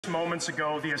Moments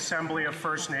ago, the Assembly of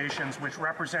First Nations, which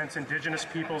represents Indigenous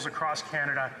peoples across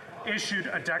Canada, issued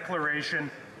a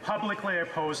declaration publicly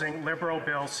opposing Liberal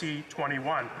Bill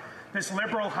C-21. This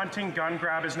Liberal hunting gun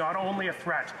grab is not only a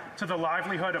threat to the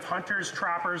livelihood of hunters,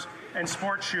 trappers, and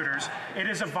sport shooters, it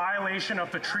is a violation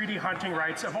of the treaty hunting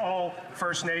rights of all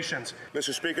First Nations.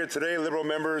 Mr. Speaker, today Liberal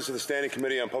members of the Standing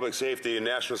Committee on Public Safety and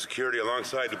National Security,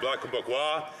 alongside the Bloc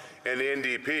Québécois and the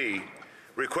NDP,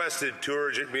 requested two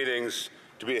urgent meetings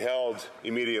to be held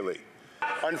immediately.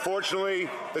 Unfortunately,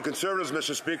 the Conservatives,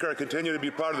 Mr. Speaker, continue to be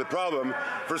part of the problem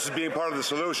versus being part of the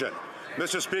solution.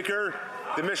 Mr. Speaker,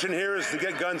 the mission here is to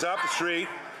get guns off the street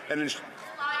and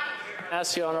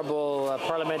ask the Honourable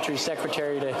Parliamentary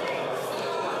Secretary to...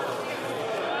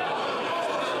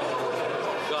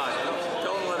 God,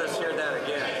 don't let us hear that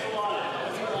again.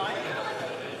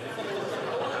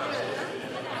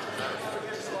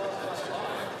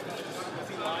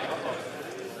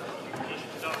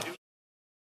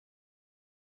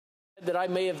 that I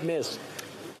may have missed.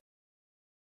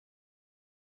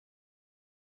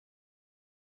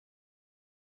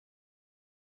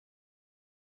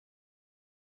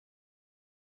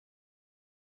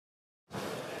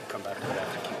 Come back to that.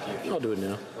 I'll do it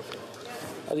now.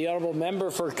 Okay. The Honourable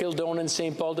Member for Kildonan and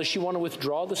St. Paul, does she want to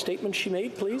withdraw the statement she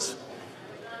made, please?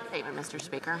 Statement, Mr.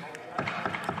 Speaker.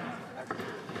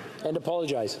 And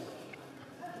apologize.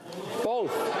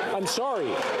 Both. I'm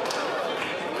sorry.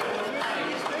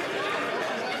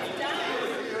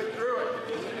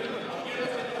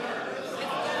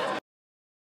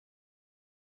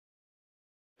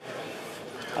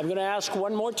 I'm going to ask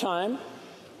one more time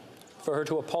for her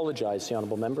to apologize, the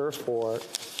Honourable Member for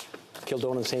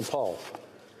Kildonan and St. Paul.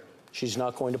 She's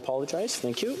not going to apologize.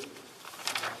 Thank you.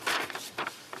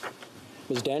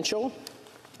 Ms. Dancho,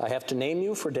 I have to name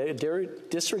you for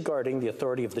disregarding the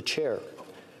authority of the chair.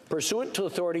 Pursuant to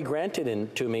authority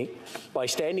granted to me by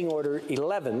Standing Order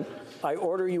 11, I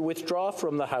order you withdraw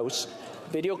from the House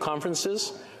video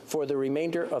conferences for the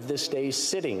remainder of this day's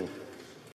sitting.